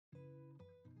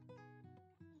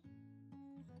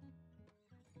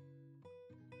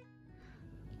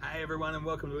Hey everyone, and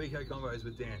welcome to Eco Convos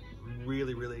with Dan. I'm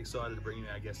really excited to bring you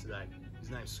our guest today.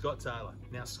 His name's Scott Taylor.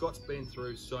 Now Scott's been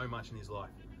through so much in his life.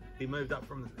 He moved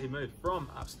from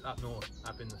up north,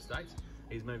 up in the States.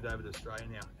 He's moved over to Australia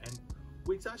now, and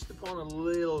we touched upon a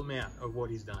little amount of what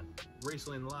he's done.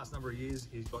 Recently, in the last number of years,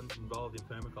 he's gotten involved in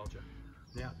permaculture.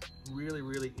 Now,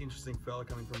 really interesting fella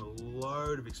coming from a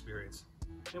load of experience.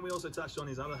 And we also touched on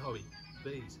his other hobby,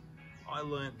 bees. I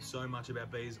learned so much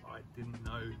about bees I didn't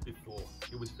know before.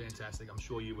 It was fantastic. I'm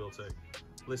sure you will too.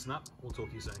 Listen up. We'll talk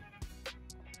to you soon.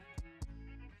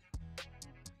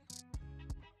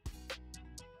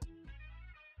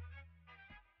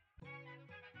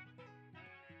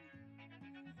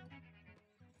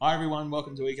 Hi everyone,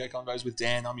 welcome to Eco Convos with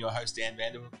Dan. I'm your host Dan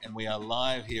Vander, and we are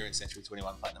live here at Century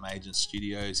 21 Platinum Agent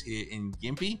Studios here in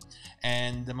Gympie.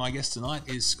 And my guest tonight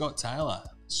is Scott Taylor.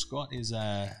 Scott is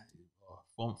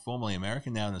formerly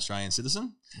American, now an Australian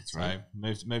citizen. That's right.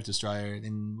 So moved to Australia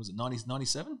in, was it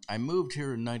 97? I moved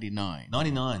here in 99.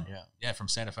 99? Yeah. Yeah, from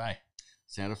Santa Fe.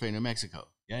 Santa Fe, New Mexico.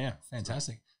 Yeah,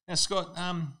 fantastic. Right. Now, Scott,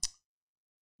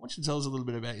 why don't you tell us a little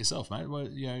bit about yourself, mate? Well,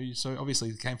 so obviously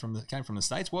you came from the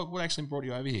States. What actually brought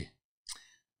you over here?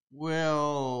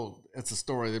 Well, it's a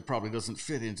story that probably doesn't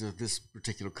fit into this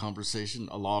particular conversation,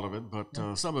 a lot of it,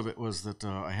 but some of it was that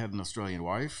I had an Australian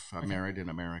wife. I married in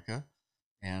America.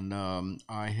 And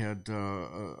I had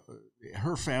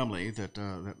her family that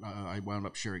I wound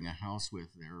up sharing a house with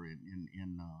there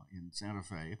in Santa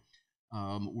Fe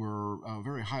were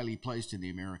very highly placed in the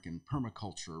American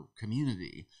permaculture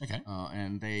community. Okay.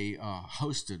 And they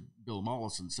hosted Bill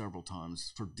Mollison several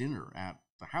times for dinner at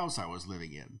the house I was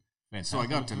living in. So I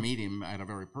got to meet him at a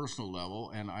very personal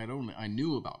level, and I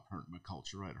knew about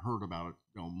permaculture. I'd heard about it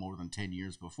more than 10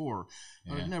 years before,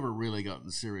 but I'd never really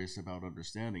gotten serious about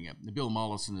understanding it. Bill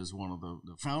Mollison is one of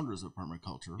the founders of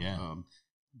permaculture,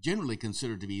 generally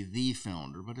considered to be the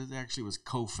founder, but it actually was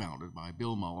co-founded by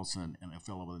Bill Mollison and a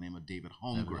fellow by the name of David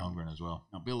Holmgren. David Holmgren as well.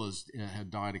 Now, Bill had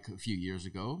died a few years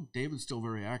ago. David's still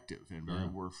very active and very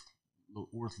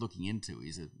worth looking into.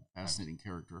 He's a fascinating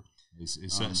character. He's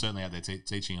certainly out there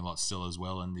teaching a lot still as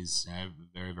well, and he's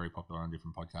very popular on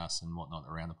different podcasts and whatnot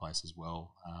around the place as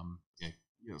well.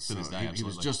 Yes, to this day, he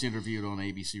was just interviewed on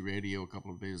ABC Radio a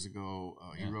couple of days ago.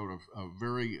 He wrote a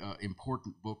very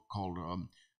important book called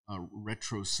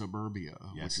Retro Suburbia,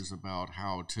 which is about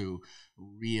how to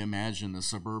reimagine the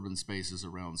suburban spaces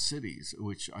around cities,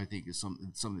 which I think is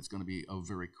something that's going to be of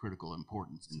very critical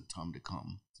importance in the time to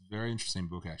come. It's a very interesting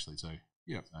book, actually, too.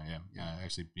 Yeah. So,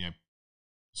 actually,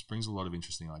 just brings a lot of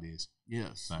interesting ideas.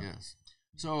 Yes.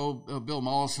 So Bill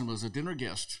Mollison was a dinner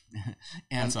guest,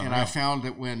 and I found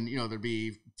that when there'd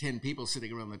be 10 people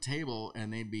sitting around the table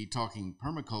and they'd be talking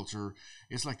permaculture,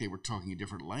 it's like they were talking a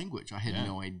different language. I had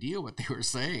no idea what they were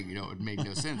saying. It made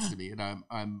no sense to me, and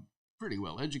I'm pretty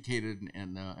well educated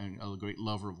and a great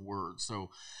lover of words. So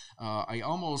I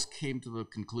almost came to the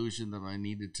conclusion that I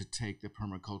needed to take the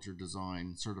Permaculture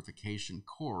Design Certification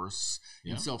course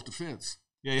in self-defense.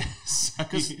 Yeah.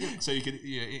 So you could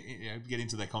get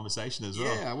into that conversation as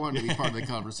well. Yeah, I wanted to be part of the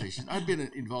conversation. I've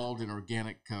been involved in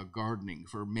organic gardening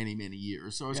for many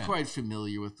years, so I was quite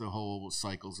familiar with the whole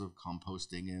cycles of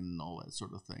composting and all that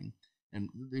sort of thing, and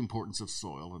the importance of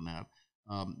soil and that.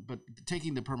 But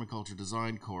taking the permaculture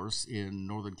design course in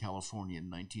Northern California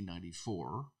in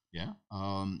 1994,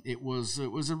 it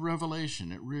was a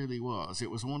revelation. It really was.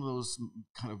 It was one of those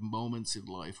kind of moments in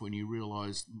life when you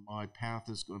realize my path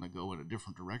is going to go in a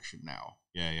different direction now.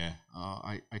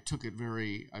 I took it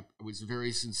I was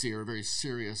very sincere, very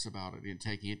serious about it in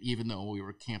taking it, even though we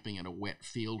were camping in a wet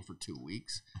field for 2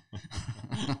 weeks.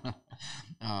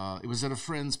 It was at a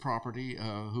friend's property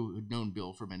who had known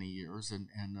Bill for many years, and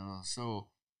so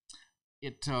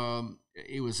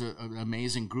it was an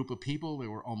amazing group of people. There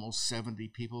were almost 70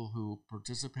 people who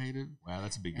participated. Wow,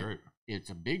 that's a big group. It's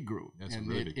a big group.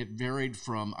 It varied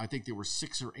from, I think there were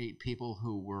 6 or 8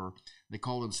 people they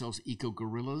call themselves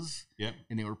eco-guerrillas. Yep.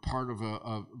 And they were part of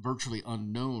a virtually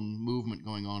unknown movement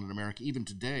going on in America. Even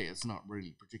today, it's not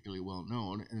really particularly well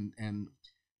known. And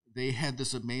they had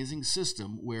this amazing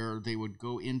system where they would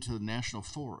go into the national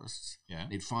forests. Yeah.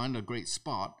 They'd find a great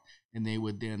spot, and they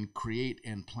would then create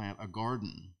and plant a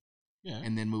garden,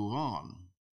 and then move on.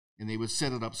 And they would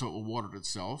set it up so it watered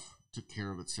itself, took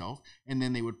care of itself, and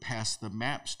then they would pass the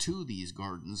maps to these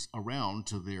gardens around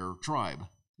to their tribe.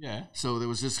 Yeah. So there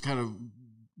was this kind of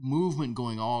movement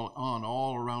going on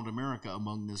all around America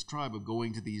among this tribe of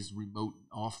going to these remote,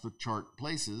 off-the-chart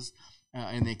places,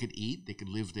 and they could eat, they could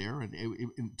live there, and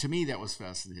to me that was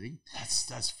fascinating.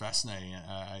 That's fascinating.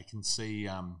 I can see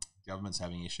governments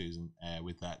having issues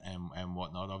with that and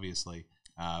whatnot. Obviously,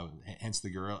 hence the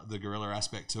guerrilla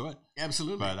aspect to it.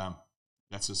 Absolutely. But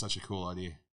that's just such a cool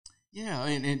idea. Yeah,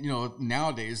 and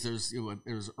nowadays there's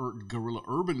guerrilla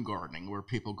urban gardening where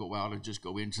people go out and just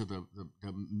go into the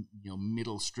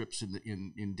middle strips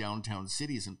in downtown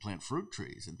cities and plant fruit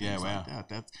trees and things like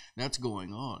that. That's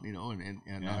going on,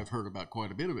 and I've heard about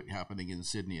quite a bit of it happening in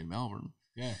Sydney and Melbourne.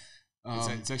 Yeah.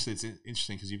 It's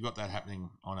interesting because you've got that happening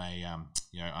on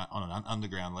on an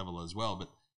underground level as well, but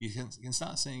you can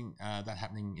start seeing that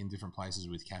happening in different places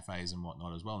with cafes and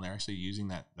whatnot as well, and they're actually using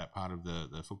that part of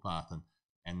the footpath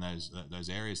and those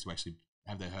areas to actually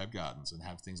have their herb gardens and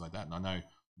have things like that. And I know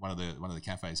one of the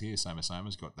cafes here,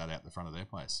 Soma's got that out the front of their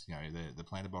place. The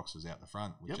planter boxes out the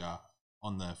front, which are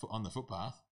on the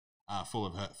footpath, full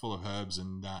of herbs,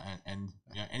 and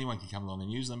anyone can come along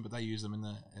and use them, but they use them in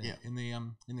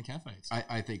the cafes.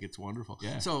 I think it's wonderful.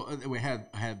 Yeah. So we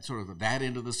had sort of that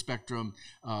end of the spectrum.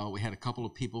 We had a couple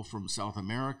of people from South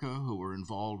America who were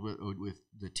involved with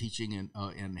the teaching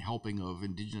and helping of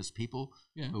indigenous people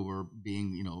who were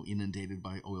being inundated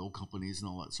by oil companies and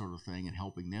all that sort of thing, and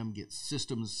helping them get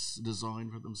systems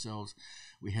designed for themselves.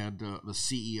 We had the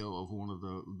CEO of one of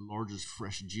the largest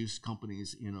fresh juice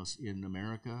companies in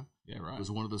America. Yeah, right.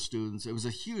 Was one of the students. It was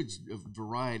a huge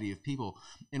variety of people,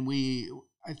 and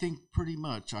I think pretty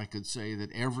much I could say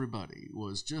that everybody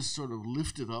was just sort of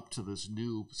lifted up to this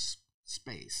new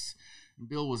space.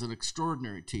 Bill was an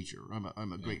extraordinary teacher.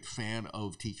 I'm a great fan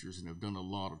of teachers and have done a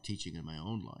lot of teaching in my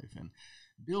own life. And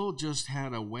Bill just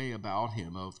had a way about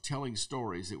him of telling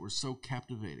stories that were so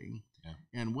captivating. Yeah.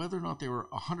 And whether or not they were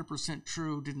 100%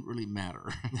 true didn't really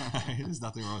matter. There's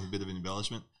nothing wrong with a bit of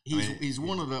embellishment. He's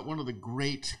one of the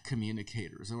great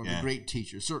communicators and one of the great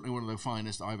teachers. Certainly one of the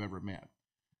finest I've ever met.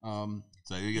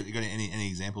 So you got any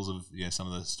examples of some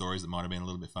of the stories that might have been a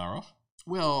little bit far off?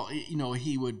 Well,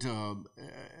 he would.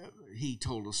 He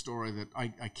told a story that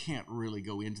I can't really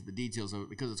go into the details of it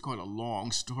because it's quite a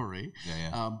long story.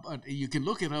 Yeah. But you can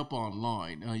look it up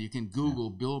online. You can Google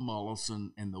Bill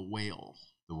Mollison and the whale.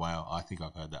 The whale. I think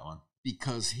I've heard that one.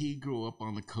 Because he grew up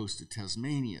on the coast of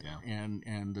Tasmania,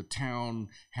 and the town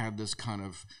had this kind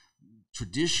of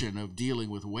tradition of dealing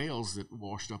with whales that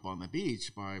washed up on the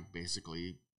beach by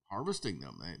basically harvesting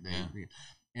them.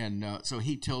 So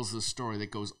he tells this story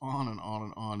that goes on and on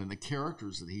and on, and the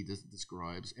characters that he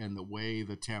describes and the way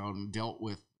the town dealt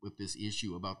with this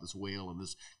issue about this whale and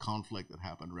this conflict that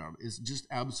happened around it is just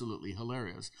absolutely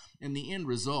hilarious. And the end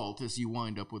result is you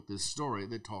wind up with this story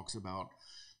that talks about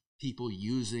people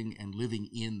using and living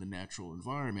in the natural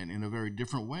environment in a very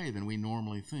different way than we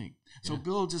normally think. So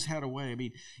Bill just had a way. I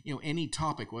mean, any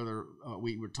topic, whether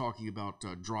we were talking about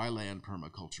dryland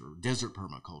permaculture, desert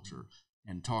permaculture,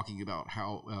 and talking about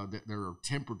how there are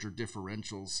temperature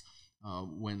differentials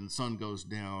when the sun goes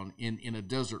down in a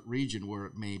desert region where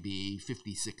it may be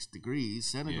 56 degrees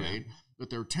centigrade, but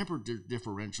there are temperature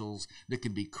differentials that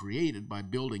can be created by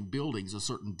building buildings a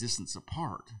certain distance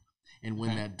apart. And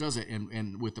when that does it,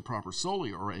 and with the proper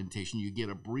solar orientation, you get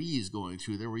a breeze going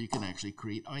through there where you can actually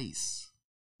create ice.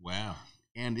 Wow.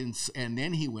 And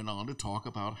then he went on to talk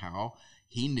about how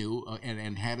he knew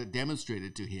and had it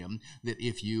demonstrated to him that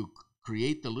if you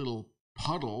create the little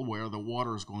puddle where the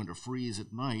water is going to freeze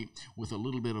at night with a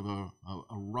little bit of a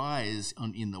rise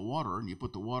in the water, and you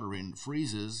put the water in, it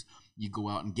freezes, you go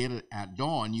out and get it at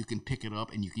dawn, you can pick it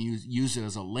up and you can use it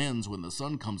as a lens when the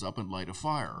sun comes up and light a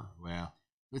fire. Wow.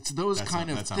 It's those kind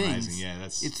of things. Amazing. Yeah,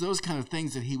 it's those kind of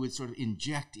things that he would sort of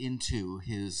inject into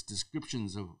his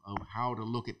descriptions of how to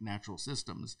look at natural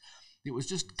systems. It was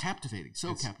just captivating,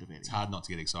 captivating. It's hard not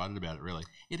to get excited about it, really.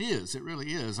 It is. It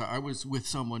really is. I was with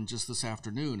someone just this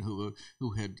afternoon who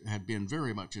had been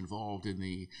very much involved in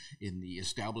the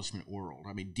establishment world.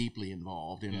 I mean, deeply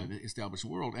involved in the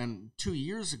establishment world. And 2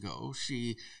 years ago,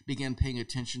 she began paying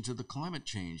attention to the climate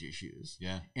change issues.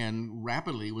 Yeah. And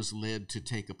rapidly was led to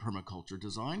take a permaculture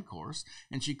design course.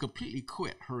 And she completely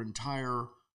quit her entire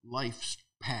life's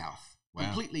path. Wow.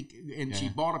 Completely, and she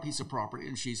bought a piece of property,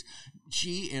 and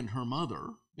she and her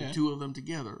mother, the two of them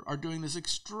together, are doing this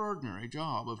extraordinary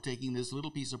job of taking this little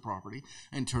piece of property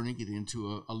and turning it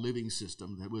into a living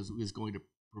system that was going to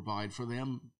provide for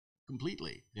them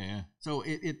completely. Yeah. So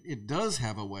it does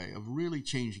have a way of really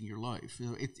changing your life.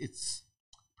 It's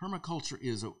permaculture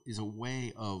is a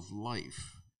way of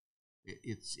life.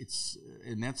 It's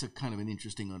and that's a kind of an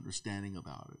interesting understanding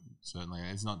about it. Certainly,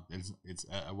 it's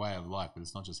a way of life, but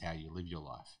it's not just how you live your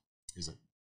life, is it?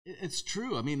 It's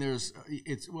true. I mean,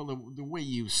 the way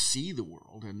you see the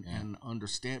world and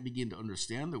begin to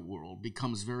understand the world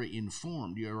becomes very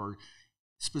informed. There are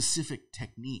specific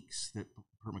techniques that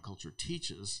permaculture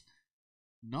teaches.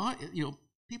 Not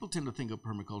people tend to think of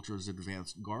permaculture as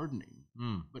advanced gardening,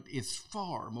 but it's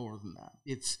far more than that.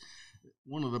 It's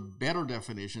one of the better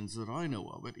definitions that I know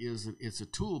of it is that it's a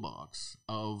toolbox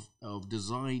of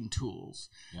design tools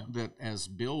that, as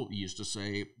Bill used to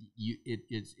say,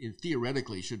 it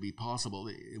theoretically should be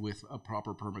possible with a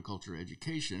proper permaculture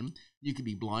education. You could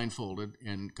be blindfolded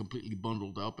and completely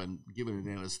bundled up and given an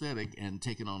anesthetic and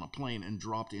taken on a plane and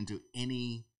dropped into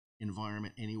any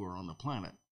environment anywhere on the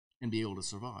planet and be able to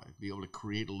survive, be able to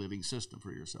create a living system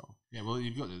for yourself. Yeah, well,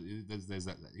 you've got there's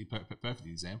that perfect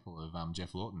example of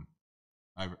Jeff Lawton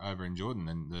over in Jordan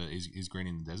and his Green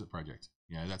in the Desert project.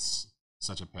 You know, that's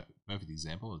such a perfect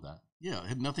example of that. Yeah, it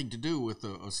had nothing to do with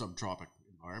a subtropic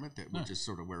environment, which is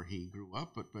sort of where he grew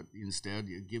up, but instead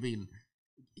given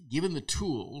the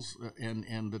tools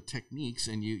and the techniques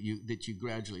and that you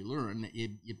gradually learn,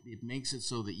 it makes it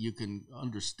so that you can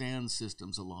understand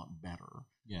systems a lot better.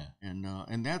 Yeah,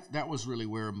 and that was really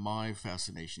where my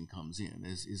fascination comes in,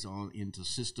 is on into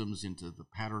systems, into the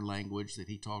pattern language that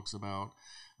he talks about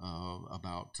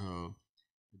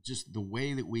just the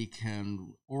way that we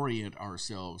can orient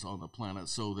ourselves on the planet,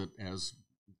 so that, as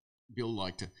Bill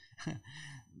liked to.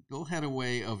 Bill had a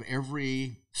way of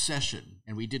every session,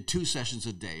 and we did 2 sessions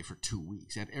a day for 2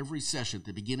 weeks. At every session, at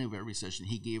the beginning of every session,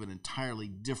 he gave an entirely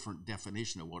different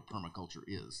definition of what permaculture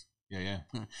is. Yeah.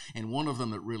 And one of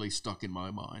them that really stuck in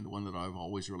my mind, the one that I've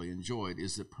always really enjoyed,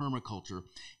 is that permaculture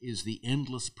is the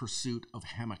endless pursuit of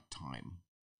hammock time.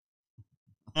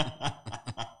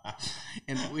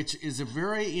 And which is a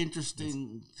very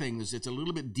interesting thing. It's a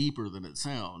little bit deeper than it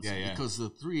sounds, because the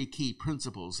 3 key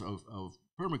principles of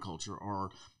permaculture are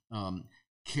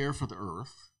care for the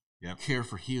earth, care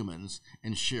for humans,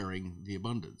 and sharing the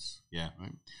abundance. Yeah.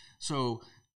 Right? So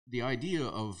the idea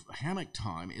of hammock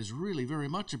time is really very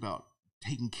much about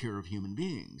taking care of human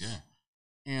beings. Yeah.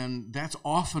 And that's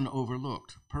often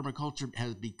overlooked. Permaculture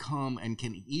has become, and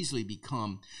can easily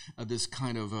become, this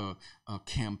kind of a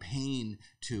campaign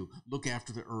to look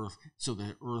after the earth so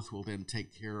that Earth will then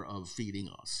take care of feeding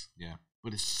us. Yeah.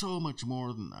 But it's so much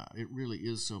more than that. It really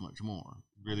is so much more.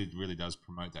 Really does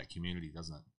promote that community,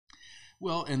 doesn't it?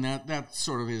 Well, and that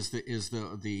sort of is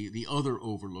the other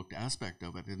overlooked aspect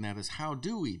of it, and that is, how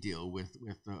do we deal with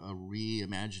a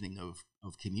reimagining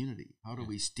of community? How do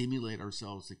we stimulate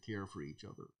ourselves to care for each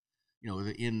other? You know,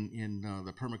 in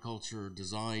the Permaculture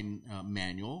Design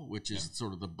Manual, which is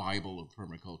sort of the Bible of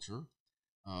permaculture,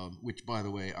 which, by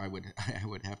the way, I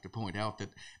would have to point out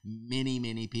that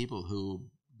many people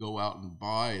who go out and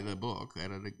buy the book,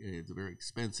 it's very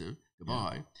expensive to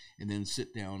buy, and then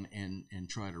sit down and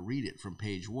try to read it from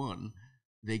page 1,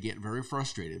 they get very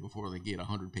frustrated before they get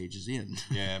 100 pages in.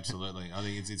 Yeah, absolutely. I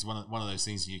think it's one of those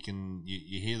things you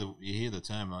hear the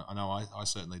term. I know I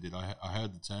certainly did. I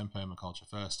heard the term permaculture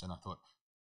first, and I thought,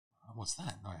 oh, what's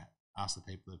that? And I asked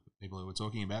the people who were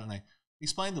talking about it, and they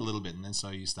explained a little bit, and then so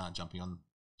you start jumping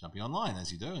online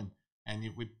as you do, and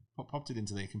we popped it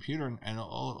into their computer, and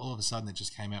all of a sudden it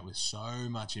just came out with so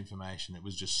much information. It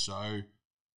was just so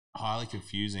highly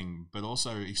confusing, but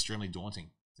also extremely daunting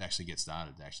to actually get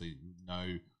started, to actually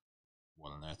know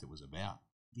what on earth it was about.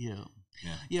 Yeah.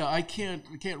 I can't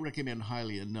recommend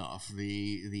highly enough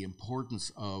the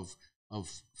importance of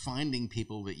finding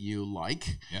people that you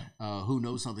like, who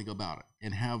know something about it,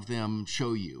 and have them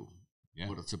show you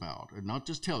what it's about, and not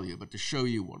just tell you, but to show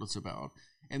you what it's about.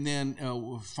 And then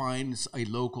find a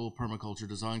local permaculture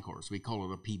design course. We call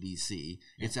it a PDC.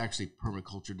 It's actually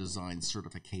Permaculture Design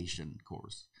Certification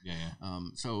course.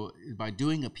 So by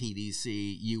doing a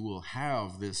PDC, you will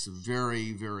have this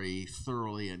very, very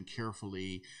thoroughly and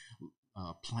carefully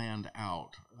planned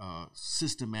out,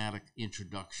 systematic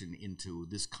introduction into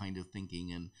this kind of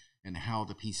thinking and how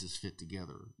the pieces fit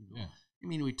together. I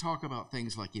mean, we talk about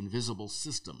things like invisible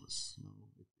systems.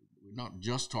 We're not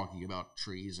just talking about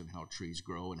trees and how trees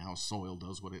grow and how soil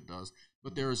does what it does,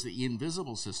 but there's the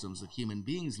invisible systems that human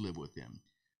beings live within.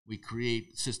 We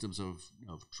create systems of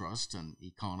trust and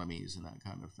economies and that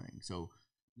kind of thing. So,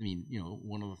 I mean,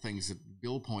 one of the things that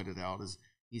Bill pointed out is,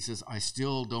 he says, I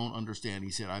still don't understand.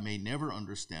 He said, I may never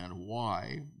understand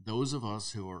why those of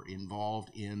us who are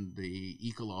involved in the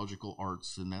ecological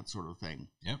arts and that sort of thing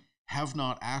have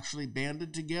not actually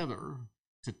banded together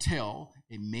to tell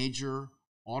a major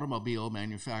automobile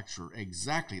manufacturer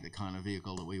exactly the kind of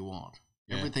vehicle that we want.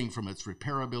 Everything from its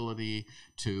repairability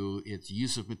to its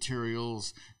use of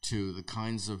materials to the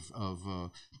kinds of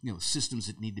systems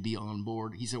that need to be on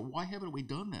board. He said, why haven't we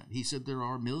done that? He said, there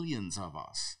are millions of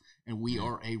us, and we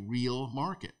are a real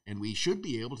market, and we should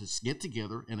be able to get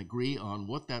together and agree on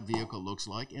what that vehicle looks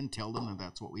like and tell them that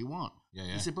that's what we want.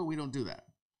 He said, but we don't do that.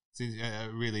 See,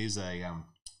 it really is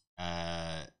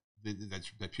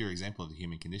the pure example of the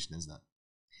human condition, isn't it?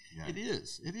 Yeah. It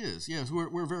is. Yes,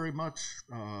 we're very much.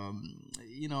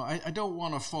 I don't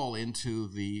want to fall into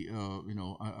the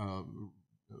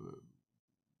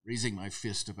raising my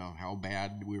fist about how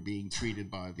bad we're being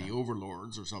treated by the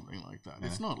overlords or something like that. Yeah.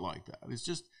 It's not like that. It's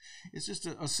just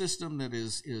a system that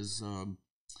is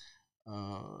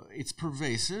it's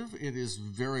pervasive. It is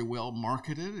very well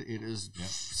marketed. It is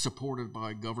supported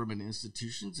by government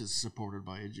institutions. It's supported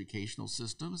by educational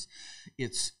systems.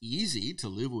 It's easy to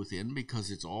live within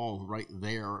because it's all right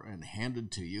there and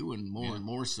handed to you, and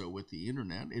more so with the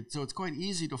internet. So it's quite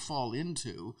easy to fall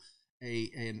into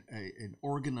an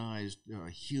organized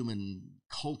human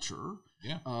culture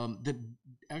that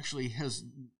actually has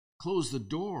closed the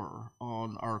door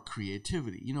on our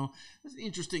creativity. That's an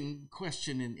interesting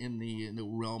question in the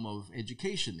realm of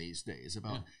education these days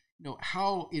about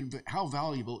how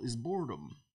valuable is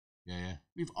boredom.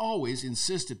 We've always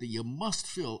insisted that you must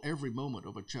fill every moment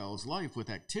of a child's life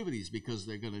with activities because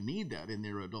they're going to need that in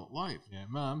their adult life.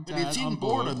 Mom, but Dad, it's in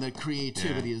boredom that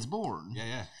creativity is born.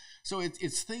 So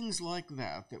it's things like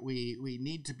that we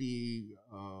need to be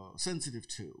sensitive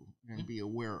to and be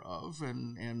aware of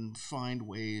and find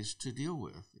ways to deal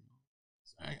with.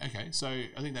 Okay, so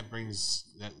I think that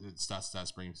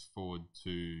starts bringing us forward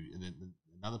to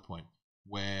another point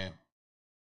where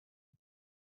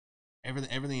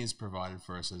everything is provided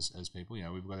for us as people.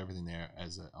 We've got everything there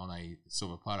on a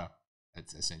silver platter,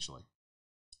 essentially.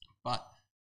 But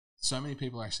so many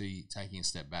people are actually taking a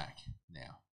step back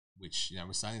now, which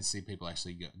we're starting to see people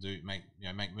actually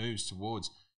make moves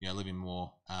towards living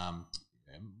more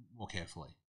carefully,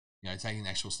 taking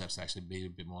actual steps to actually be a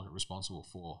bit more responsible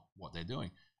for what they're doing.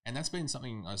 And that's been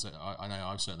something I know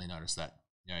I've certainly noticed that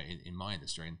in my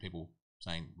industry, and people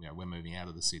saying we're moving out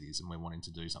of the cities and we're wanting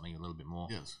to do something a little bit more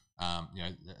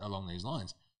along these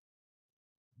lines.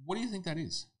 What do you think that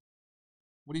is?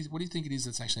 What do you think it is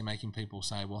that's actually making people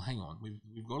say, well, hang on,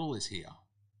 we've got all this here,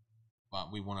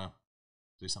 but we want to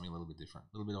do something a little bit different,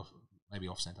 a little bit maybe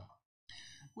off center?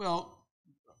 Well,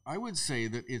 I would say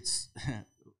that it's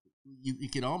you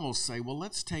could almost say, well,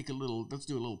 let's do a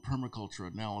little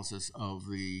permaculture analysis of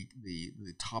the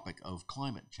topic of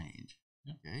climate change.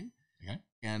 Okay.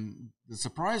 And the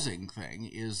surprising thing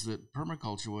is that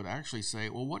permaculture would actually say,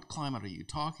 well, what climate are you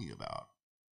talking about?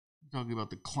 You're talking about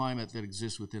the climate that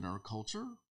exists within our culture,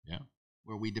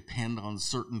 where we depend on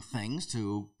certain things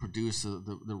to produce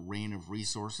the rain of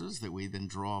resources that we then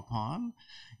draw upon,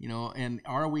 and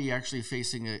are we actually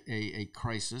facing a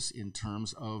crisis in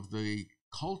terms of the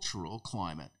cultural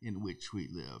climate in which we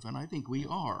live? And I think we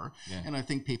are, and I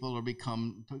think people are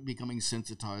becoming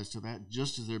sensitized to that,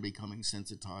 just as they're becoming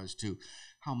sensitized to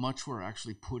how much we're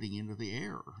actually putting into the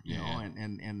air,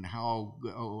 and how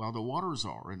the waters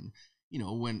are. And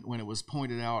when it was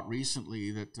pointed out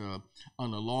recently that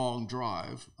on a long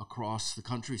drive across the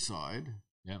countryside,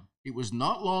 it was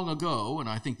not long ago, and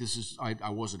I think this is I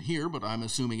wasn't here, but I'm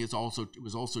assuming it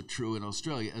was also true in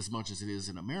Australia as much as it is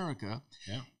in America.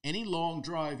 Any long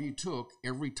drive you took,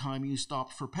 every time you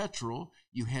stopped for petrol,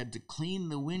 you had to clean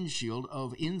the windshield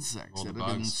of insects that had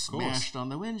been smashed on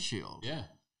the windshield.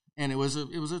 And it was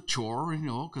a chore,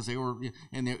 because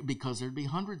because there'd be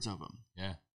hundreds of them.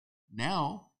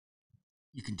 Now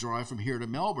you can drive from here to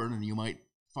Melbourne and you might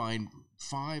find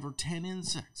 5 or 10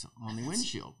 insects on the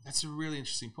windshield. That's a really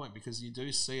interesting point, because you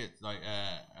do see it. Like,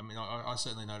 I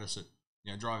certainly notice it,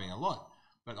 driving a lot.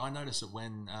 But I notice it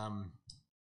when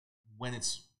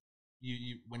it's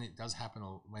when it does happen,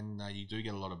 or when you do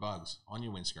get a lot of bugs on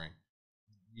your windscreen.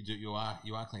 You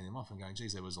are cleaning them off and going,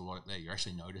 geez, there was a lot there. You're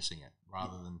actually noticing it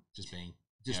rather than just being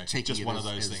taking it one as,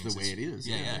 of those as things. The way it is.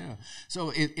 Yeah.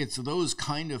 So it's those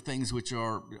kind of things which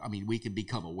are, we can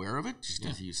become aware of it, just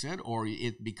as you said, or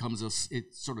it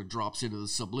sort of drops into the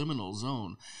subliminal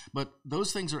zone. But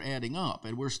those things are adding up,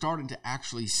 and we're starting to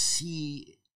actually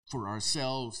see for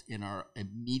ourselves in our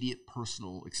immediate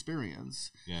personal experience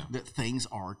that things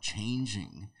are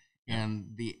changing.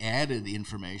 And the added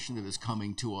information that is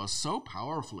coming to us so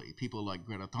powerfully, people like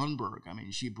Greta Thunberg,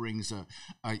 she brings an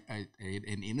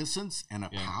innocence and a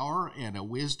power and a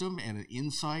wisdom and an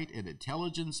insight and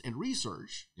intelligence and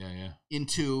research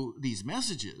into these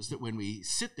messages that when we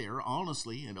sit there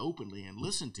honestly and openly and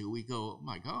listen to, we go, oh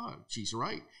my God, she's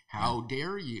right. How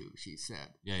dare you, she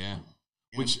said.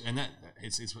 It's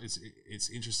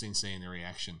interesting seeing the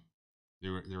reaction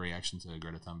to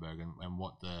Greta Thunberg and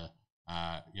what the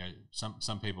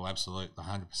some people absolutely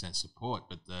 100% support,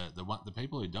 but the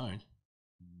people who don't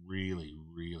really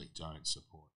don't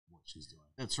support what she's doing.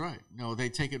 That's right. No, they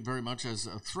take it very much as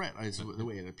a threat, as the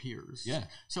way it appears.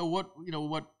 So what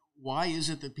why is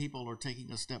it that people are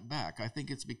taking a step back? I think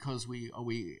it's because we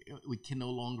can no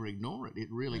longer ignore it. It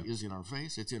really is in our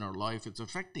face. It's in our life. It's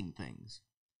affecting things.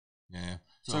 Yeah.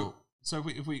 So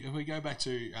if we go back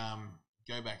to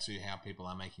how people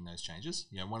are making those changes,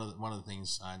 one of the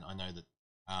things I know that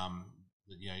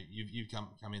you've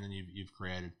come in and you've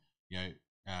created, you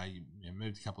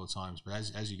moved a couple of times, but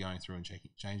as you're going through and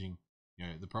changing,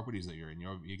 the properties that you're in,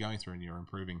 you're going through and you're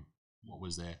improving what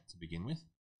was there to begin with.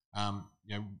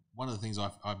 One of the things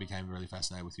I became really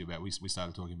fascinated with you about, we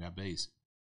started talking about bees.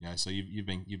 So you've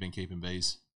been keeping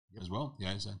bees as well.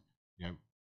 So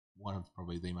one of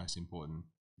probably the most important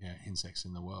insects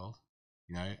in the world.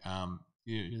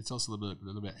 Tell us a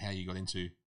little bit how you got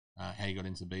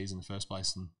into bees in the first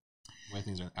place and where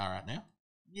things are at now.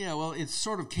 Yeah, well, it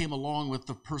sort of came along with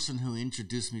the person who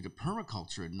introduced me to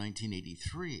permaculture in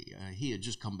 1983. He had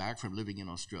just come back from living in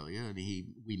Australia, and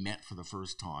we met for the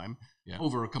first time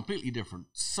over a completely different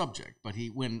subject. But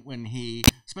when he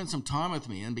spent some time with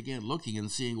me and began looking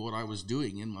and seeing what I was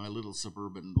doing in my little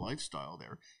suburban lifestyle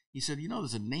there, he said,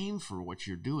 there's a name for what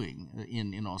you're doing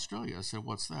in Australia. I said,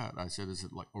 what's that? I said, is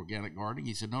it like organic gardening?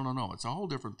 He said, no, it's a whole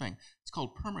different thing. It's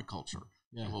called permaculture.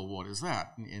 Yeah. Well, what is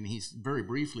that? And he very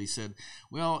briefly said,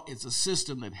 well, it's a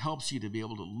system that helps you to be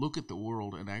able to look at the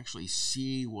world and actually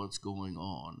see what's going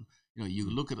on. You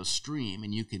look at a stream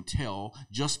and you can tell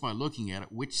just by looking at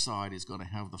it which side is going to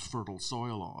have the fertile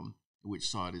soil on, which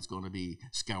side is going to be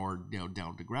scoured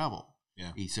down to gravel.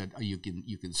 Yeah. He said you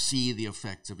can see the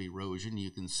effects of erosion.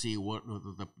 You can see what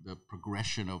the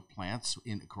progression of plants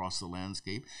across the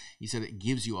landscape. He said it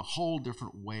gives you a whole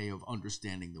different way of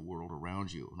understanding the world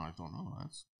around you. And I thought,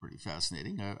 that's pretty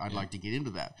fascinating. I'd like to get into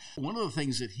that. One of the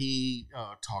things that he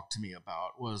talked to me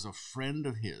about was a friend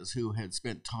of his who had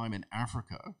spent time in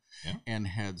Africa and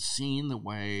had seen the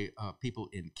way people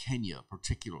in Kenya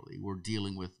particularly were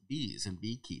dealing with bees and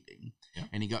beekeeping. Yeah.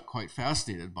 And he got quite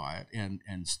fascinated by it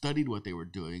and studied what they were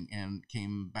doing and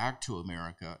came back to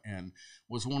America and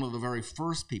was one of the very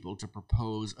first people to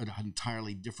propose an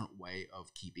entirely different way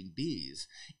of keeping bees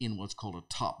in what's called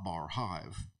a top bar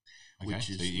hive. Okay,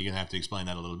 so you're going to have to explain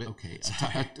that a little bit. Okay,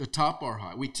 a top bar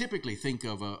hive. We typically think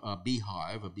of a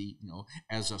beehive,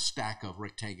 as a stack of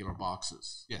rectangular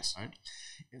boxes. Yes. Right?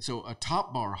 So a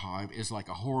top bar hive is like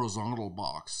a horizontal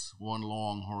box, one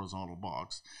long horizontal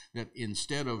box, that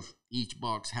instead of each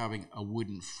box having a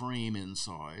wooden frame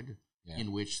inside,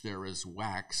 in which there is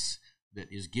wax that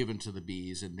is given to the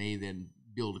bees, and they then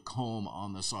build a comb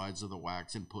on the sides of the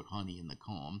wax and put honey in the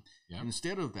comb. Yep.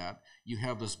 Instead of that, you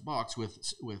have this box with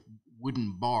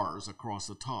wooden bars across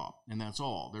the top, and that's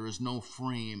all. There is no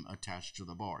frame attached to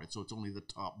the bar, so it's only the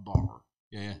top bar.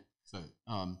 Yeah. So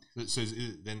then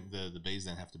the bees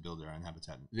then have to build their own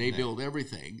habitat. They build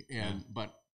everything,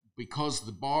 but because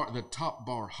the top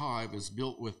bar hive is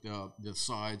built with the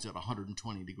sides at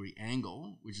 120-degree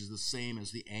angle, which is the same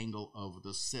as the angle of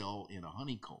the cell in a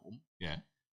honeycomb. Yeah.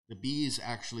 The bees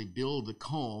actually build the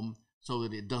comb so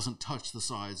that it doesn't touch the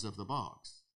sides of the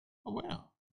box. Oh, wow.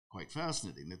 Quite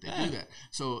fascinating that they do that.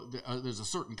 So there's a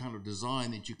certain kind of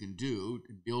design that you can do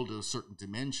to build to certain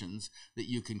dimensions that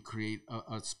you can create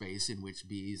a space in which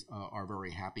bees are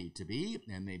very happy to be,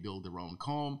 and they build their own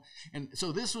comb. And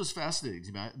so this was fascinating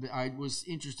to me. I was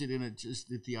interested in it,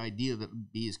 just the idea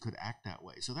that bees could act that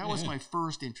way. So that was my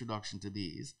first introduction to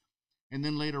bees. And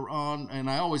then later on, and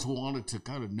I always wanted to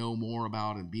kind of know more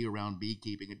about and be around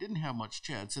beekeeping. It didn't have much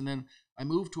chance. And then I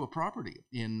moved to a property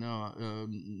in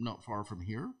not far from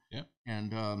here. Yep.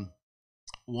 And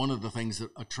one of the things that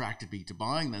attracted me to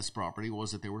buying this property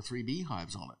was that there were 3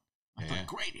 beehives on it. I thought,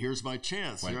 great, here's my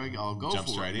chance. Here I'll go jump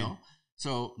for straight it. In.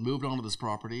 So moved on to this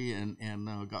property and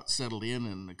got settled in.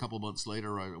 And a couple months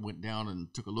later, I went down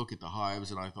and took a look at the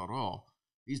hives. And I thought,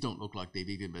 these don't look like they've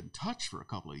even been touched for a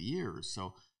couple of years.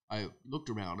 So I looked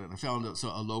around and I found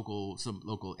some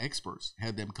local experts,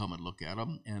 had them come and look at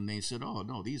them, and they said, "Oh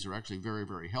no, these are actually very,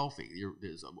 very healthy.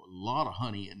 There's a lot of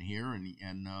honey in here,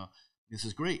 and this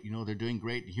is great. They're doing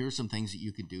great. And here's some things that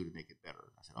you can do to make it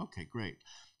better." I said, "Okay, great."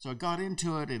 So I got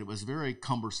into it, and it was very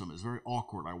cumbersome. It was very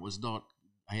awkward.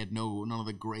 I had none of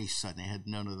the grace, and I had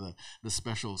none of the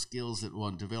special skills that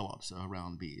one develops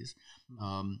around bees.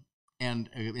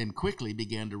 And quickly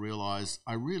began to realize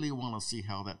I really want to see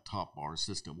how that top bar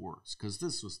system works, because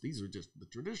these are just the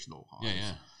traditional hives.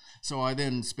 Yeah. So I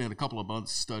then spent a couple of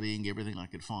months studying everything I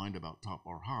could find about top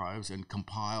bar hives and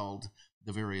compiled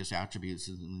the various attributes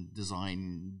and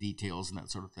design details and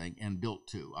that sort of thing, and built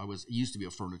two. I used to be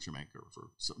a furniture maker for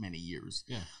so many years.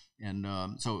 Yeah. And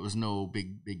so it was no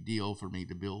big deal for me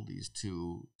to build these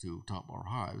two top bar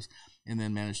hives, and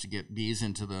then managed to get bees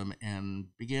into them and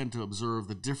began to observe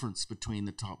the difference between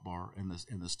the top bar and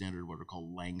the standard what are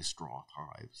called Langstroth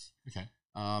hives. Okay.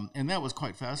 And that was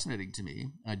quite fascinating to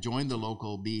me. I joined the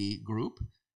local bee group,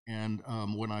 and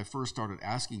when I first started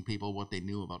asking people what they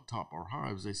knew about top bar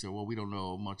hives, they said, well, we don't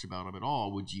know much about them at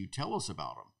all. Would you tell us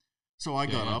about them? So I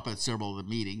got up at several of the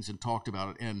meetings and talked about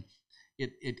it, and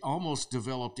it almost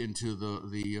developed into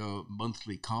the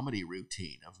monthly comedy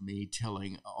routine of me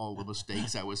telling all the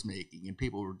mistakes I was making, and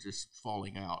people were just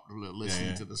falling out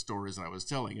listening to the stories I was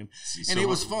telling, and it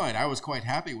was fun. I was quite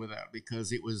happy with that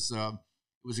because it was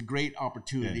a great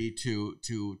opportunity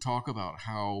to talk about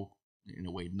how, in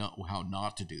a way, how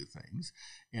not to do things,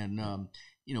 and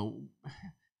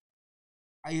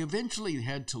I eventually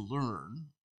had to learn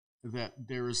that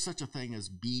there is such a thing as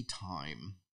bee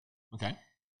time. Okay.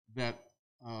 That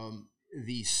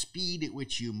the speed at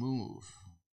which you move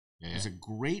has a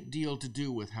great deal to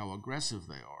do with how aggressive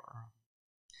they are.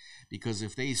 Because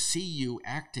if they see you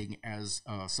acting as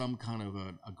some kind of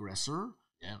an aggressor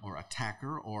or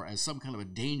attacker, or as some kind of a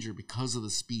danger because of the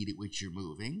speed at which you're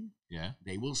moving,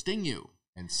 they will sting you.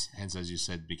 Hence, as you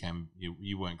said,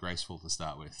 you weren't graceful to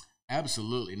start with.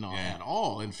 Absolutely not at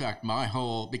all. In fact,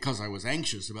 because I was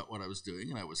anxious about what I was doing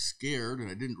and I was scared and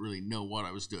I didn't really know what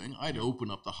I was doing, I'd open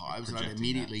up the hives and I'd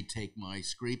immediately take my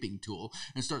scraping tool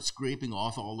and start scraping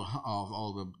off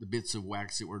all the bits of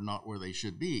wax that were not where they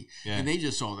should be. Yeah. And they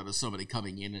just saw that as somebody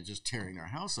coming in and just tearing their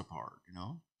house apart,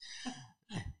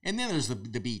 And then there's the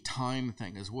bee time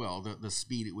thing as well, the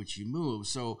speed at which you move.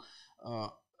 So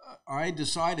I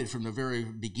decided from the very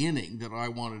beginning that I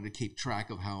wanted to keep track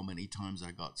of how many times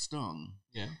I got stung.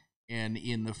 Yeah. And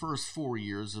in the first 4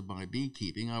 years of my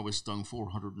beekeeping, I was stung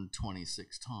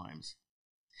 426 times.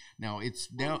 Now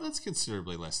that's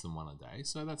considerably less than one a day.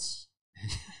 So that's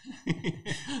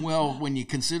well, when you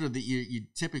consider that you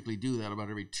typically do that about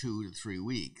every 2 to 3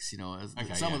 weeks,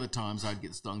 some of the times I'd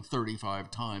get stung 35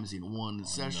 times in one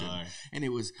session, and it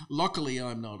was luckily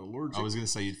I'm not allergic. I was going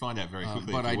to say you'd find out very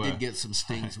quickly, but I did get some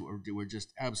stings that were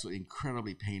just absolutely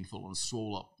incredibly painful and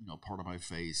swole up, part of my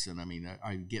face, and I mean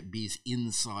I get bees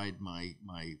inside my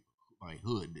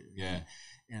hood. Yeah.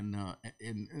 And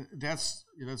that's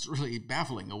really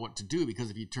baffling of what to do, because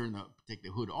if you take the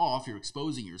hood off, you're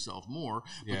exposing yourself more,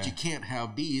 but you can't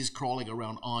have bees crawling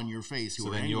around on your face who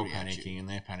are angry at you. So then you're panicking and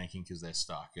they're panicking because they're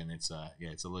stuck, and it's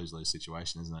a lose-lose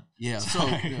situation, isn't it? Yeah.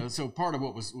 So part of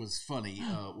what was funny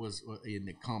was in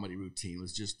the comedy routine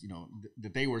was just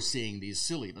that they were seeing these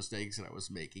silly mistakes that I was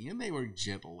making, and they were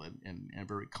gentle and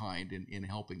very kind in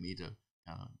helping me to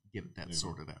get that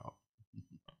sorted out.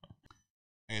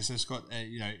 Yeah, so Scott,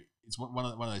 it's one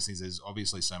of those things. There's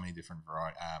obviously so many different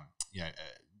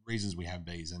reasons we have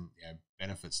bees, and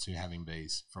benefits to having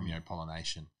bees from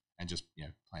pollination and just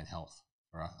plant health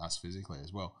for us physically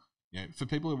as well. For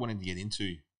people who are wanting to get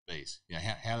into bees,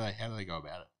 how do they go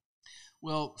about it?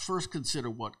 Well, first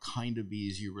consider what kind of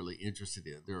bees you're really interested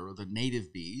in. There are the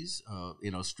native bees.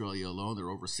 In Australia alone, there are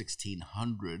over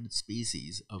 1,600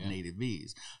 species of native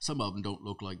bees. Some of them don't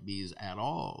look like bees at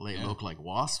all. They look like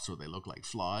wasps or they look like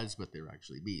flies, but they're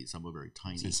actually bees. Some are very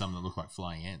tiny. There's some that look like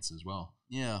flying ants as well.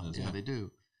 Yeah, they do.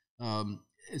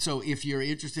 So if you're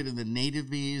interested in the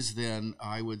native bees, then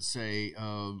I would say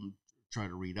try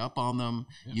to read up on them.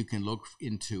 Yeah. You can look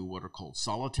into what are called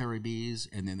solitary bees,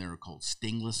 and then there are called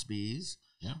stingless bees.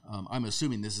 Yeah. I'm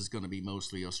assuming this is going to be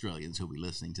mostly Australians who'll be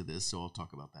listening to this, so I'll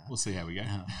talk about that. We'll see how we go.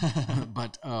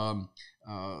 But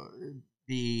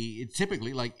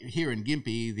typically, like here in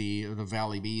Gympie, the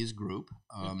Valley Bees group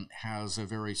has a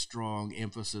very strong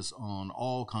emphasis on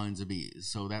all kinds of bees.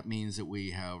 So that means that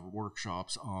we have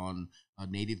workshops on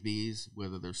native bees,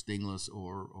 whether they're stingless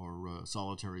or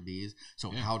solitary bees. So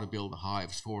how to build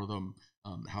hives for them,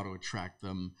 how to attract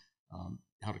them,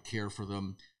 how to care for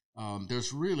them.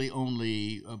 There's really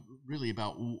only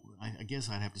about, I guess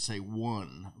I'd have to say,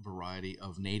 one variety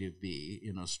of native bee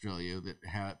in Australia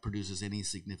that produces any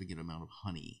significant amount of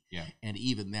honey. Yeah. And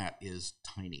even that is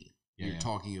tiny. Yeah, You're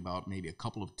talking about maybe a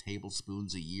couple of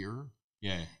tablespoons a year.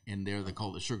 Yeah. And they're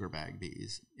called the sugar bag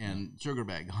bees. And sugar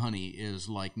bag honey is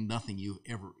like nothing you've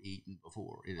ever eaten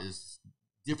before. It is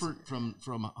different from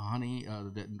honey,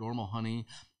 the normal honey,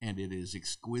 and it is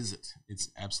exquisite. It's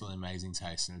absolutely amazing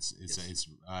taste, and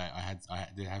I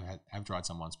have tried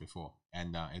some once before,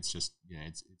 and it's just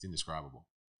it's indescribable.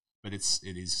 But it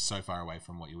is so far away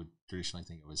from what you would traditionally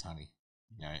think of as honey.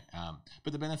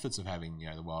 But the benefits of having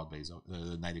the wild bees,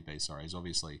 the native bees, is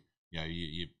obviously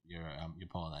your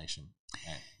pollination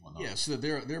and whatnot. Yeah, so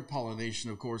their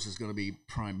pollination, of course, is going to be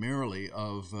primarily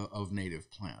of native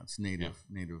plants, native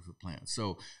plants.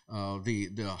 So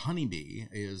the honeybee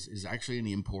is actually an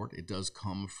import. It does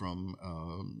come from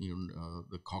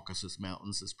the Caucasus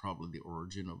Mountains. Is probably the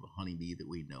origin of the honeybee that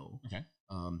we know. Okay.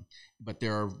 But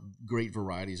there are great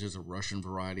varieties. There's a Russian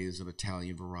variety. There's an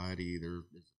Italian variety. There,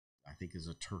 I think, is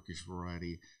a Turkish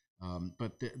variety.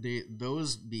 But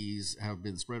those bees have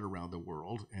been spread around the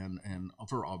world, and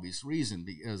for obvious reason,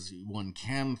 because one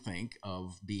can think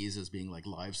of bees as being like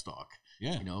livestock,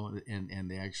 and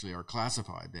they actually are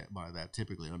classified by that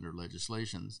typically under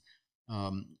legislations.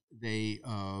 They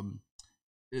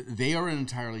are an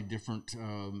entirely different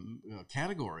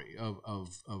category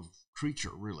of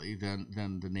creature, really,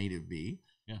 than the native bee,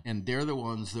 and they're the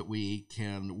ones that we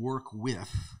can work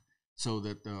with, so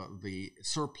that the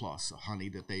surplus honey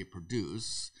that they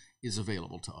produce is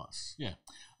available to us. Yeah.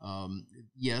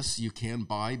 Yes, you can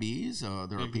buy bees.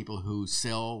 There are people who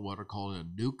sell what are called a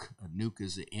nuke. A nuke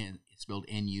is it's spelled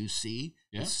N-U-C.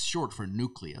 Yeah. It's short for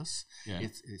nucleus. Yeah.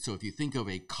 So if you think of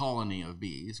a colony of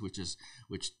bees, which a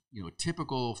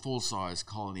typical full-size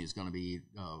colony is going to be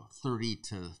 30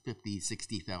 to 50,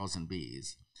 60,000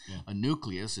 bees. Yeah. A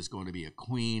nucleus is going to be a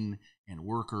queen and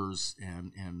workers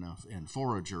and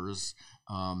foragers,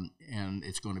 and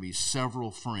it's going to be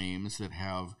several frames that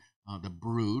have the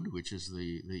brood, which is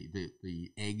the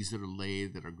eggs that are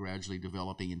laid that are gradually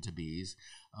developing into bees.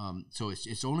 So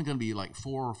it's only going to be like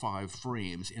 4 or 5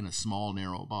 frames in a small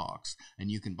narrow box, and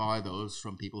you can buy those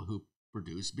from people who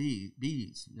produce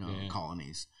bees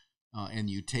colonies. And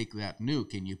you take that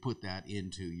nuke and you put that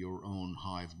into your own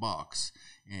hive box,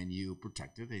 and you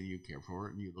protect it and you care for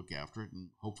it and you look after it, and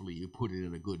hopefully you put it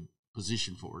in a good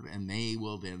position for it, and they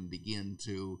will then begin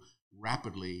to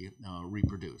rapidly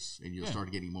reproduce, and you'll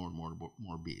start getting more and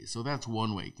more bees. So that's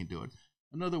one way you can do it.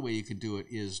 Another way you can do it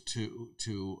is to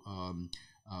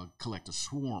collect a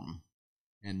swarm,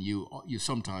 and you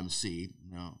sometimes see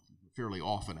fairly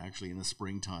often, actually, in the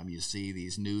springtime, you see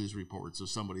these news reports of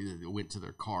somebody that went to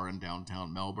their car in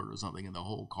downtown Melbourne or something, and the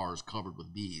whole car is covered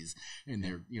with bees, and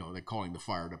they're calling the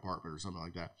fire department or something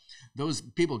like that. Those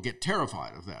people get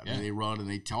terrified of that. Yeah. And they run, and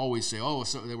they always say, "Oh,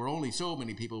 so there were only so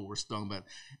many people who were stung," but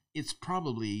it's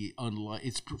probably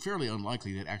fairly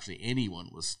unlikely that actually anyone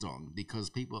was stung, because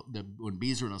when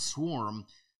bees are in a swarm,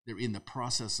 they're in the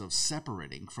process of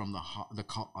separating from the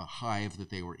hive that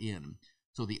they were in.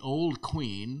 So the old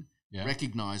queen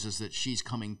recognizes that she's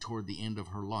coming toward the end of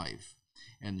her life,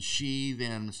 and she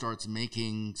then starts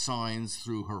making signs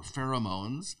through her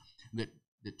pheromones that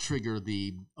trigger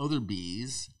the other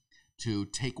bees to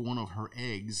take one of her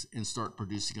eggs and start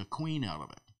producing a queen out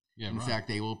of it. Yeah, in fact,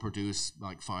 they will produce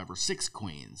like 5 or 6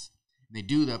 queens. And they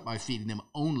do that by feeding them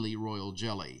only royal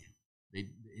jelly.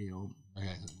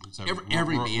 Okay, so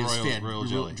every bee is fed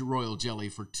royal jelly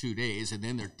for 2 days, and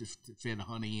then they're fed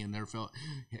honey, and they're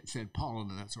fed pollen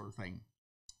and that sort of thing.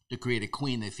 To create a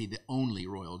queen, they feed only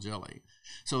royal jelly.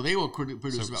 So they will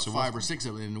produce about 5 or 6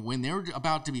 of them. And when they're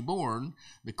about to be born,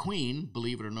 the queen,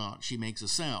 believe it or not, she makes a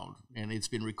sound. And it's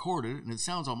been recorded, and it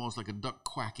sounds almost like a duck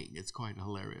quacking. It's quite a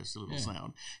hilarious little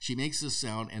sound. She makes this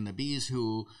sound, and the bees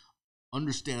who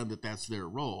understand that that's their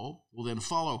role will then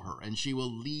follow her, and she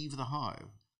will leave the hive.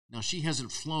 Now, she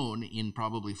hasn't flown in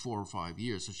probably 4 or 5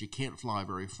 years, so she can't fly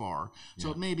very far. So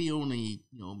it may be only,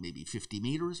 maybe 50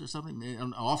 meters or something,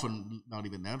 and often not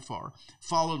even that far,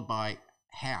 followed by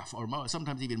half or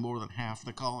sometimes even more than half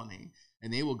the colony.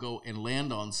 And they will go and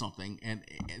land on something, and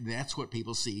that's what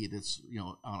people see that's,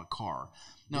 on a car.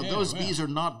 Now, those bees are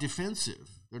not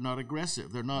defensive. They're not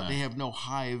aggressive. They're not. No. They have no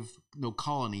hive, no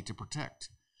colony to protect.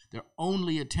 Their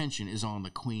only attention is on the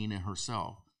queen and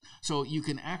herself. So you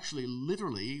can actually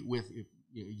literally,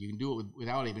 you can do it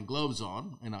without even gloves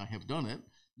on, and I have done it.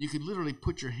 You can literally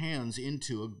put your hands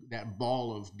into that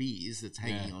ball of bees that's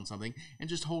hanging on something, and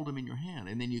just hold them in your hand,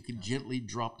 and then you can gently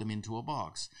drop them into a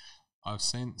box. I've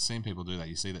seen people do that.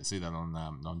 You see that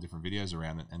on different videos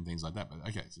around it and things like that. But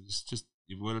okay, so just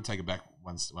if we were to take it back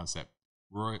one step,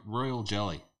 royal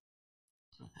jelly.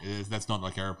 That's not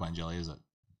like airplane jelly, is it?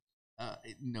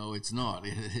 No, it's not.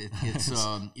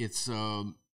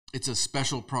 It's a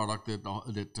special product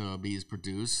that bees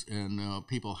produce, and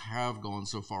people have gone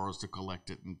so far as to collect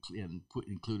it and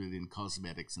include it in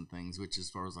cosmetics and things, which, as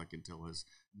far as I can tell, has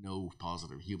no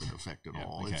positive human effect at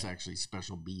all. Okay. It's actually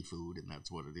special bee food, and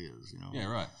that's what it is. Yeah,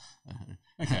 right.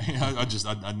 Okay,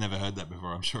 I'd never heard that before.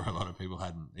 I'm sure a lot of people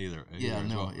hadn't either.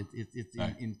 It's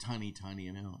in tiny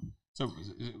amount. So,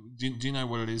 do you know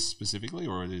what it is specifically,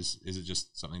 or is it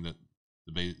just something that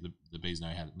the bees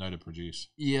know to produce?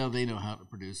 Yeah, they know how to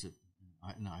produce it.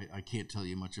 I can't tell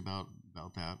you much about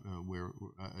that.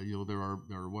 There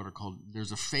are what are called,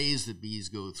 there's a phase that bees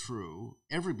go through.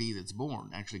 Every bee that's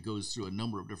born actually goes through a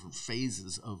number of different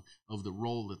phases of the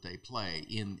role that they play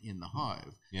in the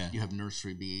hive. Yeah. You have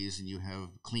nursery bees, and you have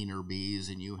cleaner bees,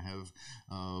 and you have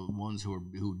ones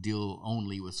who deal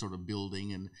only with sort of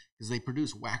building, and because they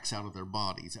produce wax out of their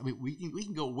bodies. I mean, we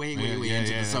can go way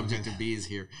into the subject of bees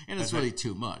here, and it's really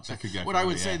too much. What I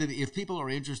would say that if people are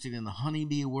interested in the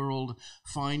honeybee world,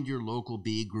 find your local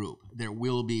bee group. There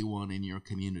will be one in your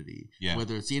community,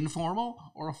 whether it's informal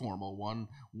or a formal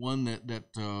one that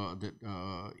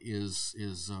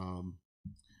is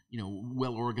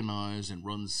well organized and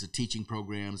runs teaching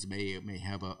programs. May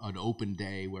have an open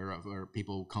day where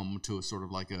people come to a sort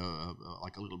of like a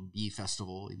little bee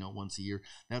festival, once a year,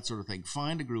 that sort of thing.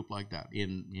 Find a group like that.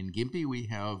 In Gympie, we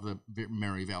have the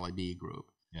Mary Valley Bee Group.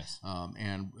 Yes.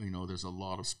 And there's a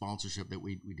lot of sponsorship that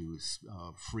we do,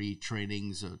 free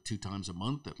trainings 2 times a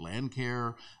month at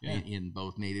Landcare in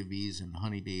both native bees and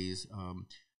honeybees.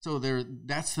 So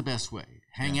that's the best way.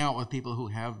 Hang out with people who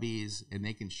have bees, and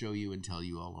they can show you and tell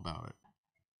you all about it.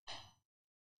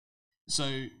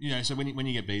 So so when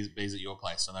you get bees at your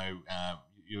place, I know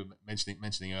you were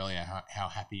mentioning earlier how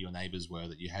happy your neighbours were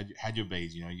that you had your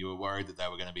bees. You were worried that they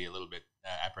were going to be a little bit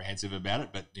apprehensive about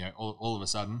it, but all of a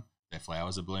sudden their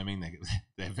flowers are blooming,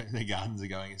 their gardens are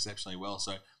going exceptionally well.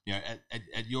 So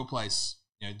at your place,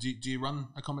 do you run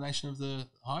a combination of the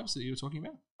hives that you were talking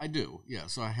about? I do,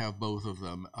 yes. I have both of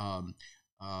them.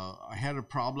 I had a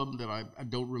problem that I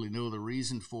don't really know the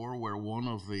reason for, where one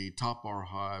of the top bar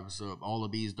hives, all the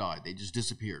bees died. They just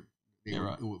disappeared.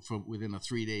 From within a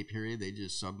 3-day period, they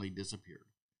just suddenly disappeared.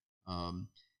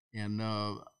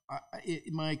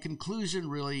 My conclusion,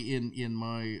 really, in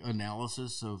my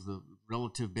analysis of the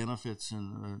relative benefits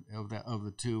of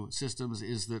the two systems,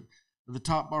 is that the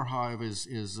top bar hive is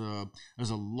there's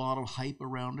a lot of hype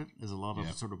around it. There's a lot of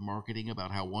sort of marketing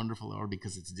about how wonderful they are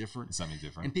because it's different. It's something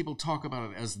different. And people talk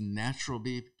about it as natural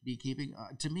beekeeping.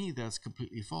 To me, that's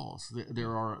completely false.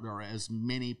 There are as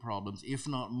many problems, if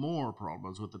not more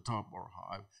problems, with the top bar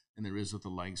hive than there is with the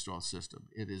Langstroth system.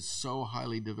 It is so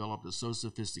highly developed, it's so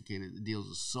sophisticated, it deals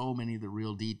with so many of the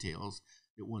real details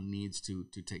that one needs to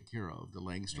take care of, the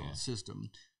Langstroth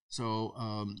system. So,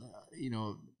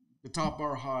 the top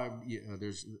bar hive,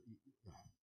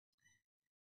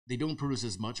 they don't produce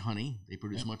as much honey. They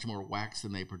produce much more wax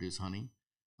than they produce honey.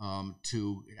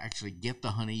 To actually get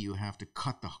the honey, you have to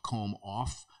cut the comb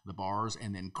off the bars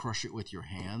and then crush it with your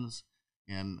hands.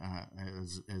 And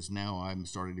as now I'm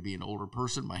starting to be an older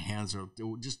person, my hands are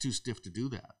just too stiff to do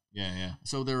that. Yeah.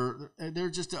 So there are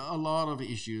just a lot of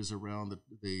issues around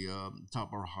the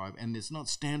top bar hive, and it's not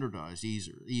standardized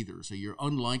either. So you're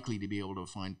unlikely to be able to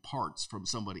find parts from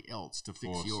somebody else to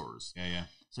fix yours. Yeah.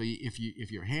 So if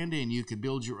you're handy and you can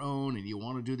build your own and you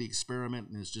want to do the experiment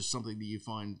and it's just something that you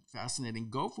find fascinating,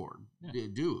 go for it. Yeah.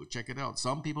 Do check it out.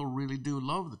 Some people really do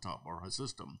love the top bar hive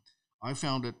system. I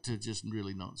found it to just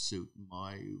really not suit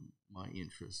my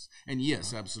interests. And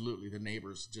yes, absolutely, the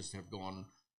neighbors just have gone.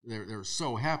 They're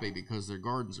so happy because their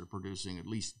gardens are producing at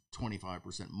least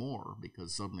 25% more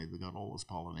because suddenly they've got all this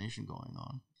pollination going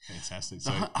on. Fantastic.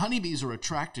 So honeybees are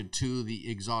attracted to the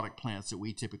exotic plants that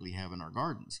we typically have in our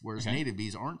gardens, whereas native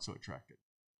bees aren't so attracted.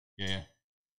 Yeah.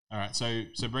 All right. So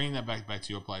bringing that back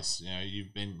to your place,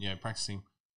 you've been practicing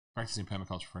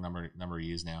permaculture for a number of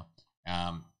years now.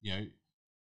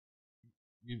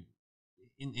 You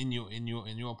in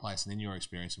your place and in your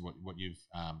experience of what you've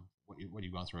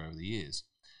gone through over the years,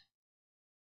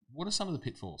 what are some of the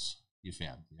pitfalls you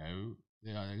found?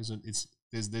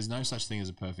 There's no such thing as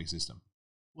a perfect system.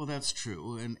 Well, that's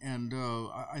true, and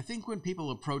I think when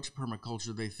people approach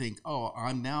permaculture, they think, "Oh,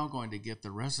 I'm now going to get the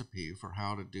recipe for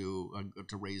how to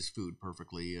to raise food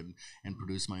perfectly and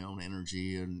produce my own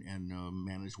energy and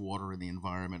manage water in the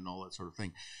environment and all that sort of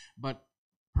thing," but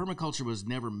permaculture was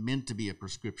never meant to be a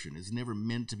prescription. It's never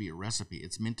meant to be a recipe.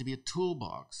 It's meant to be a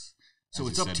toolbox. So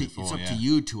it's up to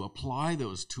you to apply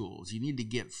those tools. You need to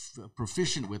get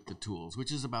proficient with the tools,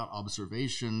 which is about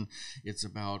observation. It's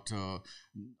about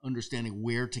understanding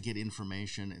where to get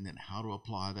information and then how to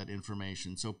apply that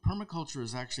information. So permaculture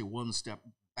is actually one step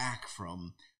back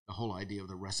from the whole idea of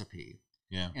the recipe.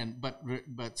 Yeah.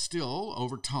 But still,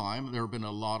 over time, there have been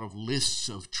a lot of lists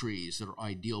of trees that are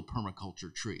ideal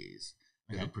permaculture trees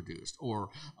that are produced, or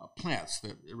plants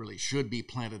that really should be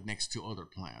planted next to other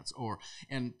plants,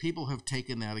 and people have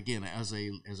taken that again as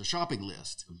a shopping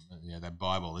list. Yeah, that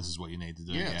Bible. This is what you need to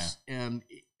do. Yes, and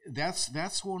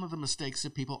that's one of the mistakes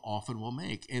that people often will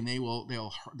make, and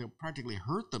they'll practically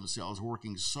hurt themselves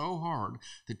working so hard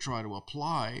to try to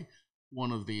apply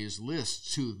one of these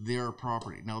lists to their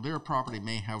property. Now, their property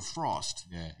may have frost,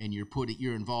 and you're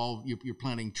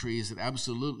planting trees that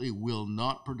absolutely will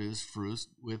not produce fruit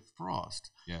with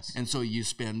frost. Yes. And so you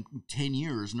spend 10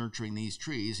 years nurturing these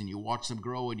trees, and you watch them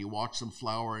grow, and you watch them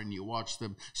flower, and you watch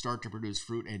them start to produce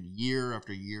fruit, and year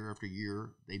after year after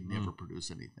year, they never produce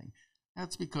anything.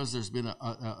 That's because there's been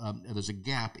there's a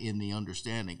gap in the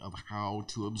understanding of how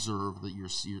to observe the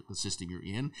system you're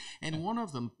in, and one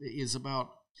of them is about.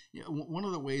 One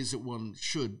of the ways that one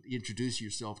should introduce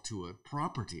yourself to a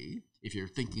property, if you're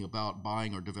thinking about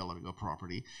buying or developing a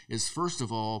property, is first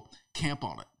of all, camp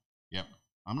on it. Yep.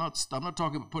 I'm not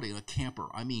talking about putting a camper.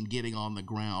 I mean getting on the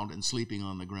ground and sleeping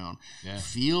on the ground. Yeah.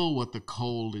 Feel what the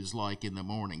cold is like in the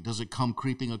morning. Does it come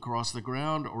creeping across the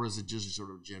ground, or is it just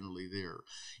sort of generally there?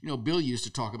 Bill used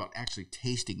to talk about actually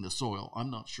tasting the soil. I'm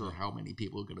not sure how many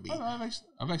people are going to be.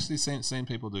 I've actually seen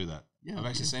people do that. Yeah, I've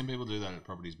actually seen people do that at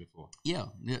properties before. Yeah.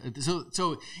 So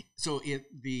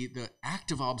the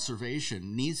act of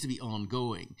observation needs to be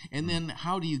ongoing. And then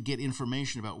how do you get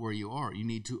information about where you are? You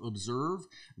need to observe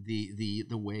the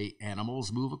way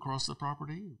animals move across the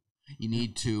property. You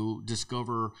need to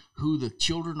discover who the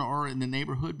children are in the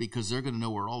neighborhood, because they're going to know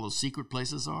where all the secret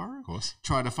places are. Of course.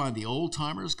 Try to find the old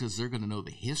timers, because they're going to know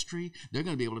the history. They're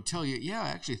going to be able to tell you,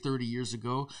 actually 30 years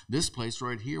ago, this place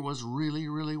right here was really,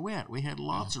 really wet. We had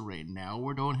lots of rain. Now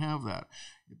we don't have that.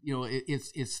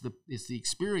 It's the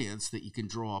experience that you can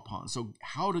draw upon. So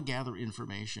how to gather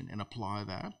information and apply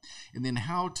that, and then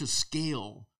how to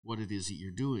scale what it is that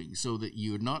you're doing, so that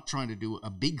you're not trying to do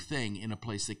a big thing in a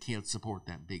place that can't support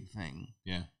that big thing.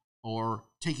 Yeah. Or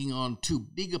taking on too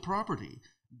big a property.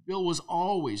 Bill was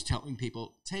always telling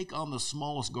people, take on the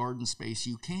smallest garden space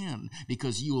you can,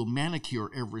 because you will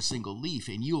manicure every single leaf,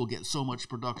 and you will get so much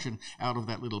production out of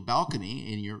that little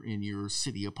balcony in your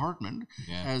city apartment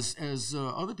as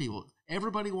other people.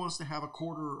 Everybody wants to have a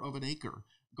quarter of an acre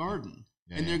garden.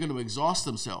 And they're going to exhaust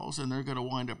themselves, and they're going to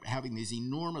wind up having these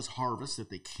enormous harvests that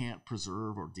they can't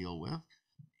preserve or deal with.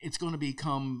 It's going to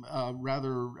become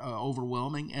rather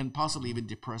overwhelming and possibly even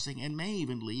depressing, and may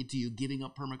even lead to you giving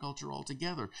up permaculture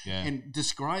altogether and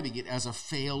describing it as a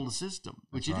failed system,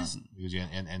 which it isn't. Because you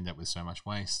end up with so much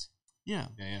waste. Yeah.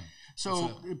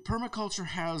 So permaculture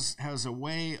has a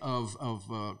way of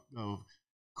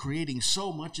creating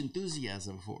so much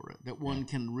enthusiasm for it that one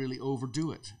can really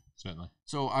overdo it. Certainly.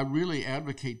 So I really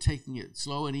advocate taking it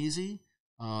slow and easy.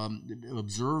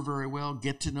 Observe very well,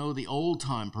 get to know the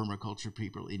old-time permaculture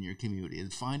people in your community,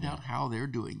 and find out how they're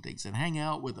doing things, and hang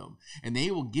out with them. And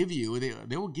they will give you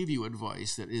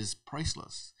advice that is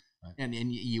priceless, and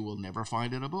you will never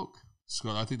find in a book.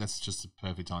 Scott, I think that's just the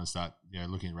perfect time to start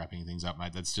looking at wrapping things up,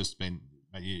 mate. That's just been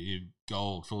you're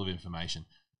gold, full of information,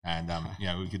 and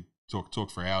we could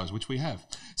talk for hours, which we have.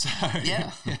 So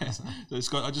So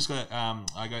Scott, I just got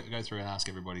I go through and ask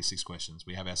everybody 6 questions.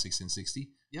 We have our 6 in 60.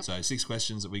 Yep. So 6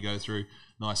 questions that we go through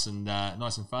nice and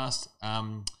fast.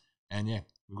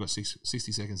 We've got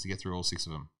 60 seconds to get through all 6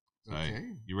 of them. So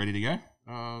you ready to go?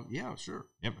 Yeah, sure.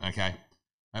 Yep. Okay.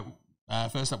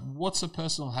 First up, what's a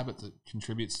personal habit that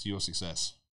contributes to your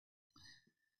success?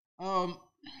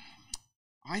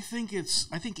 I think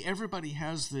everybody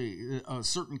has the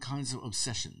certain kinds of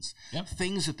obsessions, Yep.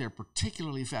 things that they're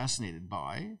particularly fascinated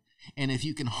by, and if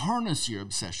you can harness your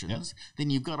obsessions, then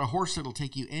you've got a horse that'll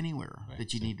take you anywhere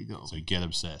that you need to go. So get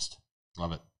obsessed.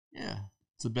 Love it. Yeah.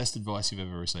 It's the best advice you've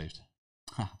ever received.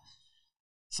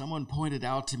 Someone pointed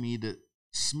out to me that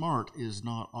smart is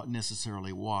not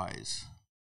necessarily wise.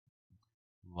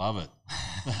 Love it.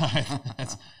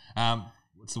 That's,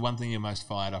 what's the one thing you're most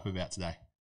fired up about today?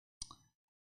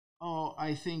 Oh,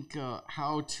 I think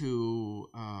how to,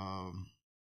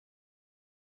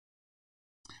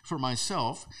 for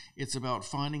myself, it's about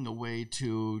finding a way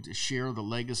to share the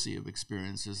legacy of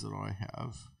experiences that I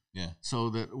have. Yeah. So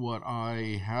that what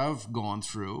I have gone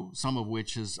through, some of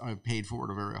which I've paid for at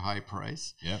a very high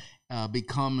price,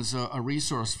 becomes a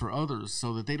resource for others,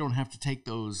 so that they don't have to take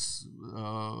those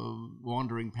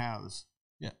wandering paths.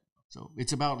 Yeah. So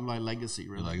it's about my legacy,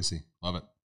 really. Your legacy. Love it.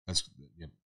 That's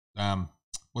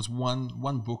what's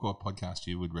one book or podcast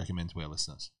you would recommend to our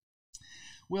listeners?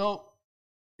 Well,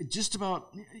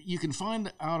 you can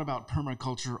find out about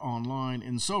permaculture online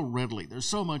and so readily. There's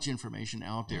so much information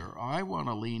out there. I want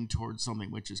to lean towards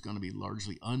something which is going to be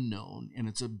largely unknown, and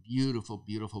it's a beautiful,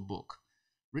 beautiful book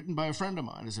written by a friend of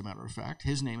mine, as a matter of fact.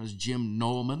 His name is Jim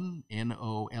Nollman,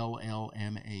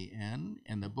 Nollman,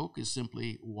 and the book is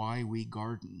simply Why We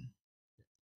Garden.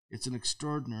 It's an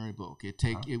extraordinary book.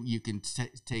 You can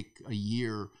take a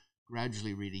year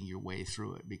gradually reading your way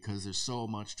through it, because there's so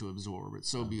much to absorb. It's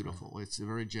so beautiful. It's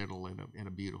very gentle and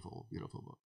a beautiful, beautiful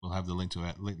book. We'll have the link to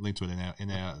it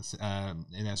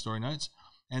in our story notes.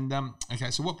 And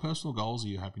okay, so what personal goals are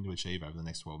you hoping to achieve over the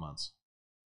next 12 months?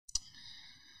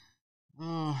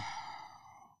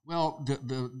 Well,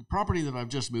 the property that I've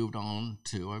just moved on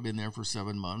to, I've been there for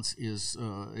 7 months, is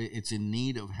it's in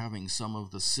need of having some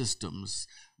of the systems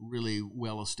really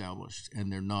well established,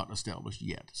 and they're not established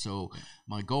yet. So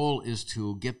my goal is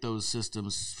to get those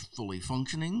systems fully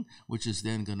functioning, which is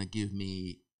then going to give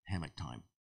me hammock time.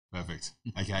 Perfect.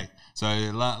 Okay, so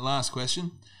last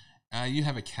question. You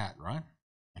have a cat, right?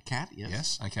 A cat, yes.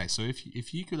 Yes. Okay, so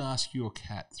if you could ask your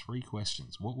cat 3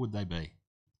 questions, what would they be?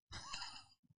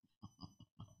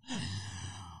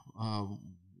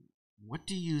 What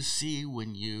do you see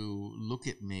when you look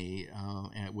at me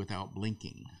without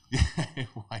blinking?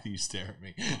 Why do you stare at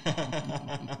me?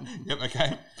 Yep,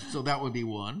 okay. So that would be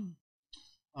one.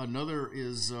 Another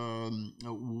is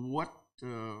what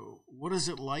is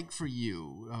it like for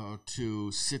you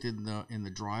to sit in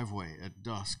the driveway at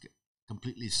dusk,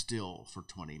 completely still for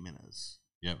 20 minutes?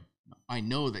 Yep. I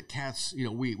know that cats,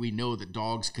 we know that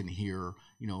dogs can hear,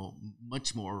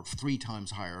 much more, 3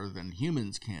 times higher than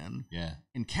humans can. Yeah.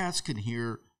 And cats can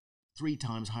hear 3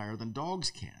 times higher than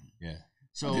dogs can. Yeah.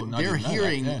 So they're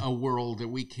hearing a world that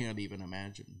we can't even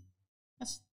imagine.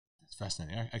 That's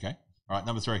fascinating. Okay. All right,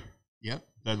 number 3. Yep.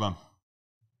 Third one.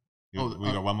 We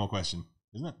got one more question,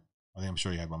 isn't it? I'm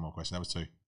sure you had one more question. That was 2.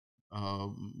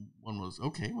 One was,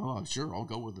 okay, well, sure, I'll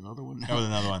go with another one now. Go with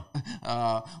another one.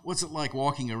 What's it like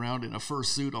walking around in a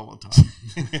fursuit all the time?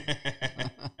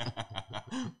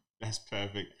 That's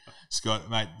perfect. Scott,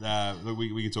 mate,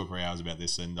 we could talk for hours about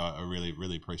this, and I really,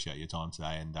 really appreciate your time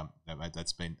today, and mate,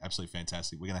 that's been absolutely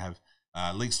fantastic. We're going to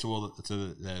have links to all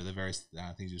the various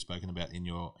things you've spoken about in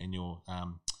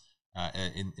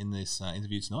this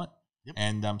interview tonight. Yep.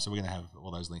 And so we're going to have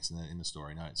all those links in the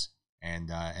story notes,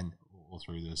 and all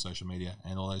through the social media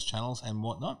and all those channels and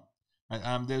whatnot.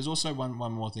 There's also one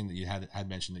more thing that you had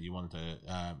mentioned that you wanted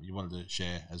to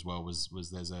share as well. Was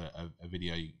there's a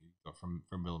video you got from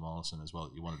Bill Mollison as well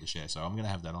that you wanted to share. So I'm going to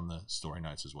have that on the story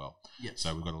notes as well. Yes.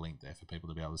 So we've got a link there for people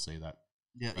to be able to see that.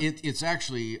 Yeah, it's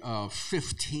actually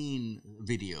 15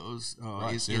 videos.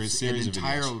 Right, it's series an of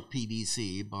entire videos.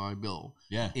 PDC by Bill.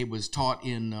 Yeah, it was taught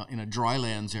in a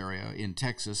drylands area in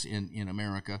Texas, in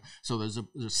America. So there's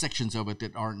sections of it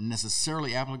that aren't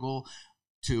necessarily applicable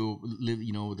to live,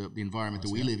 the environment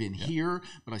that we live in here.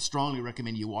 But I strongly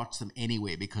recommend you watch them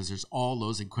anyway, because there's all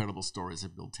those incredible stories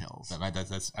that Bill tells.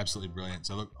 That's absolutely brilliant.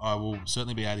 So look, I will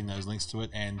certainly be adding those links to it.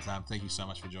 And thank you so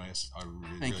much for joining us. I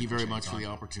really thank you very much for the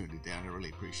opportunity, Dan. I really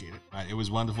appreciate it. Mate, it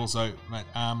was wonderful. So, mate,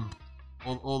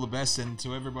 all the best, and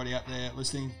to everybody out there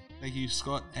listening, thank you,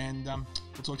 Scott. And we'll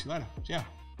talk to you later. Ciao.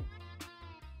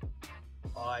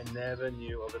 I never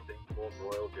knew of a thing called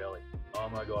royal jelly. Oh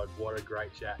my God, what a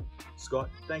great chat. Scott,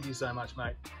 thank you so much,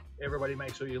 mate. Everybody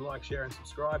make sure you like, share and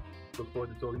subscribe. Look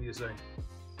forward to talking to you soon.